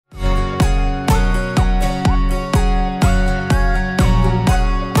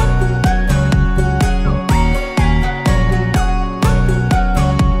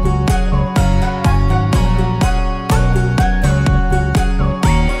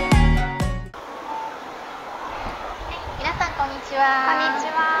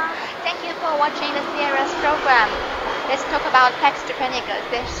watching the series program. Let's talk about Pax Japonica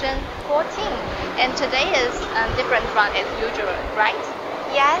session 14. And today is different from as usual, right?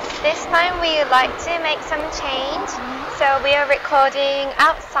 Yes, this time we would like to make some change. So we are recording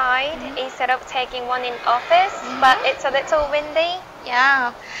outside instead of taking one in office, but it's a little windy.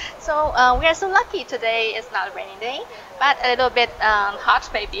 Yeah, so we are so lucky today. It's not a rainy day, but a little bit hot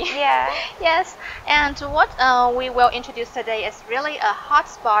maybe. Yeah. Yes, and what we will introduce today is really a hot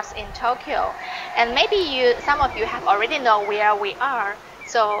spot in Tokyo. And maybe some of you have already know where we are.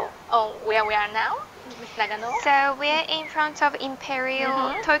 So, where we are now? Ms. Nagano? So we're in front of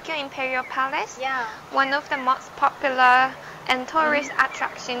Tokyo Imperial Palace. Yeah. One of the most popular and tourist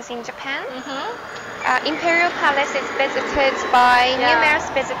attractions in Japan. Imperial Palace is visited by numerous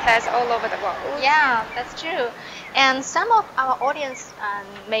visitors all over the world. Yeah, that's true. And some of our audience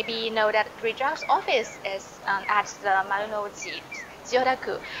maybe know that RIJAG's office is at the Marunouchi,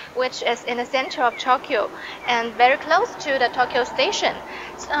 Chiyodaku, which is in the center of Tokyo and very close to the Tokyo station.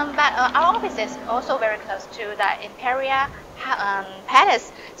 But our office is also very close to the Imperial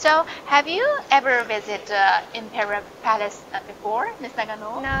Palace. So, have you ever visited Imperial Palace before, Ms.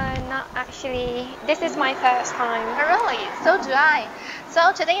 Nagano? No, not actually. This is my first time. Oh, really? So do I.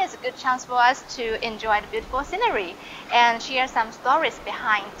 So today is a good chance for us to enjoy the beautiful scenery and share some stories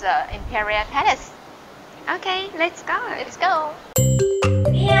behind the Imperial Palace. Okay, let's go. Let's go.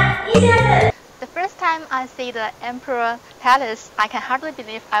 The first time I see the Imperial Palace, I can hardly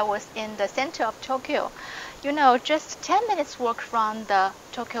believe I was in the center of Tokyo. You know, just 10 minutes walk from the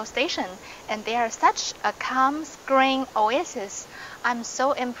Tokyo station, and there is such a calm, green oasis. I'm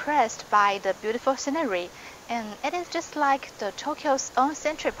so impressed by the beautiful scenery, and it is just like the Tokyo's own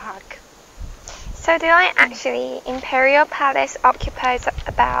Central Park. So Imperial Palace occupies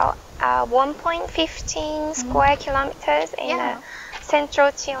about 1.15 square kilometers in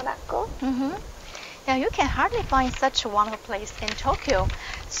central Chiyodaku. Now, you can hardly find such a wonderful place in Tokyo.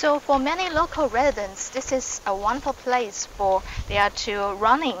 So for many local residents, this is a wonderful place for to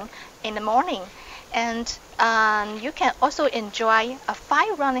running in the morning. And you can also enjoy a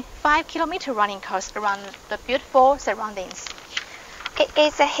 5-kilometer running course around the beautiful surroundings. It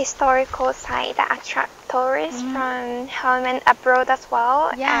is a historical site that attracts tourists from home and abroad as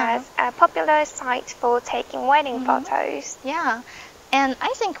well as a popular site for taking wedding photos. Yeah. And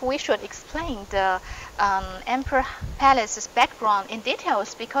I think we should explain the Imperial Palace's background in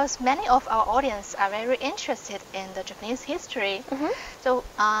details because many of our audience are very interested in the Japanese history. So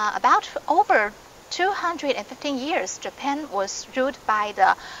about over 215 years, Japan was ruled by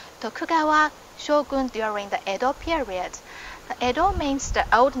the Tokugawa shogun during the Edo period. Edo means the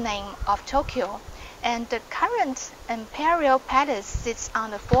old name of Tokyo, and the current Imperial Palace sits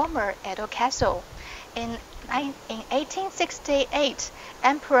on the former Edo Castle. In 1868,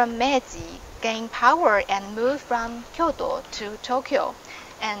 Emperor Meiji gained power and moved from Kyoto to Tokyo,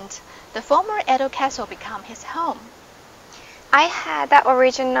 and the former Edo Castle became his home. I heard that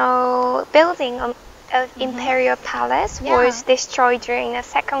original building of Imperial Palace was destroyed during the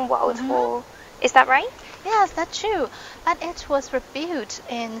Second World War. Is that right? Yes, that's true, but it was rebuilt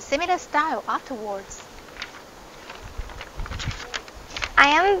in similar style afterwards. I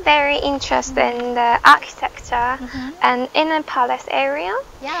am very interested in the architecture and in the palace area.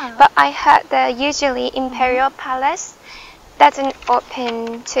 But I heard that usually Imperial Palace doesn't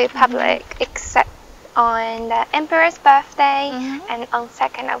open to public except on the Emperor's birthday and on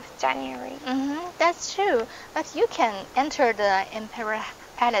 2nd of January. That's true, but you can enter the Imperial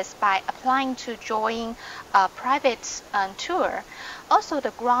Palace by applying to join a private tour. Also,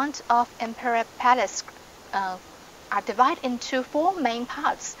 the grounds of Imperial Palace are divided into 4 main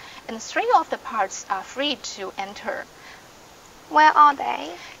parts, and 3 of the parts are free to enter. Where are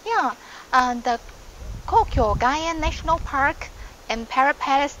they? The Kokyo-gaen National Park, Imperial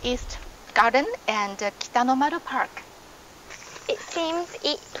Palace East Garden, and Kitanomaru Park. It seems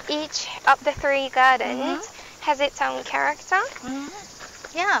each of the 3 gardens has its own character.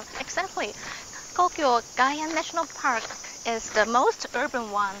 Yeah, exactly. Kokyo-gaen National Park is the most urban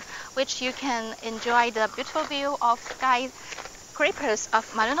one, which you can enjoy the beautiful view of skyscrapers of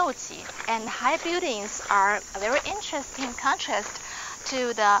Marunouchi, and high buildings are a very interesting contrast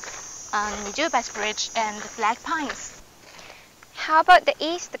to the Nijubashi Bridge and the flag pines. How about the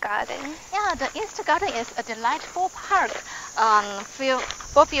East Garden? Yeah, the East Garden is a delightful park filled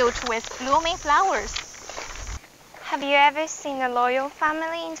with blooming flowers. Have you ever seen the royal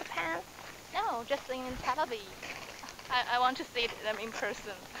family in Japan? No, just in television. I want to see them in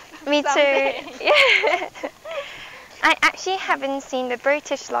person. Me too. I actually haven't seen the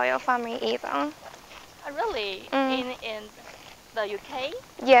British royal family either. Really? the UK?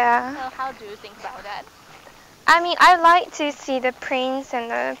 Yeah. So how do you think about that? I mean, I like to see the prince and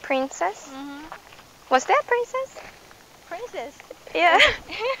the princess. Was there a princess? Princess? Yeah.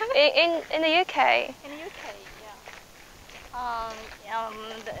 in the UK. In the UK,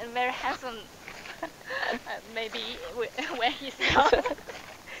 very handsome. Maybe when he's young.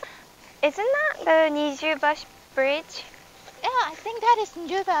 Isn't that the Nijubashi bridge? Yeah, I think that is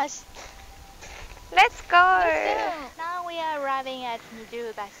Nijubashi. Let's go. Now we are arriving at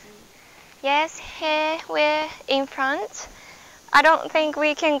Nijubashi. Yes, here we're in front. I don't think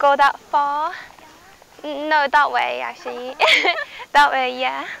we can go that far. No, that way actually. That way,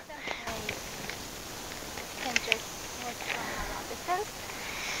 yeah. You can just watch from a distance.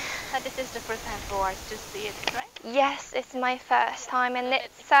 But this is the first time for us to see it, right? Yes, it's my first time and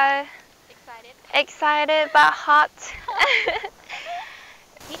it's so excited but hot.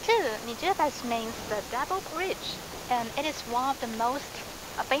 Me too. Nijubashi means the double bridge, and it is one of the most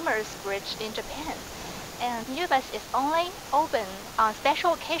famous bridge in Japan. And Nijubashi is only open on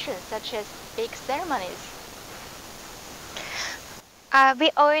special occasions such as big ceremonies.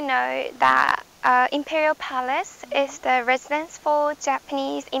 We all know that Imperial Palace is the residence for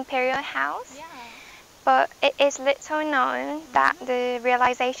Japanese Imperial House. Yeah. But it is little known that the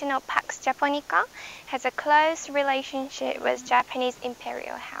realization of Pax Japonica has a close relationship with Japanese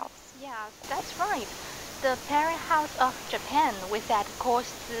Imperial House. Yes, that's right. The parent house of Japan, with that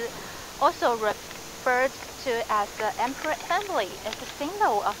course also referred to as the Imperial Family, is the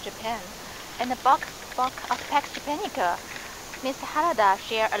symbol of Japan. In the book of Pax Japonica, Mr. Harada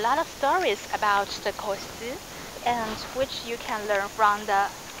shared a lot of stories about the course, and which you can learn from the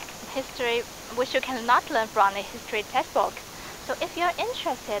history, which you cannot learn from the history textbook. So if you're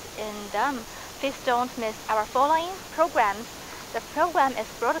interested in them, please don't miss our following programs. The program is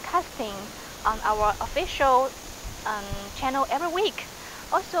broadcasting on our official channel every week.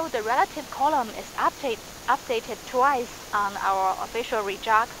 Also, the relative column is updated twice on our official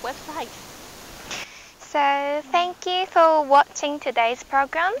RIJAG website. So thank you for watching today's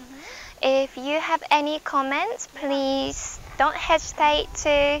program. If you have any comments, please don't hesitate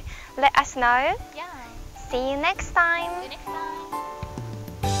to let us know. Yeah. See you next time. See you next time.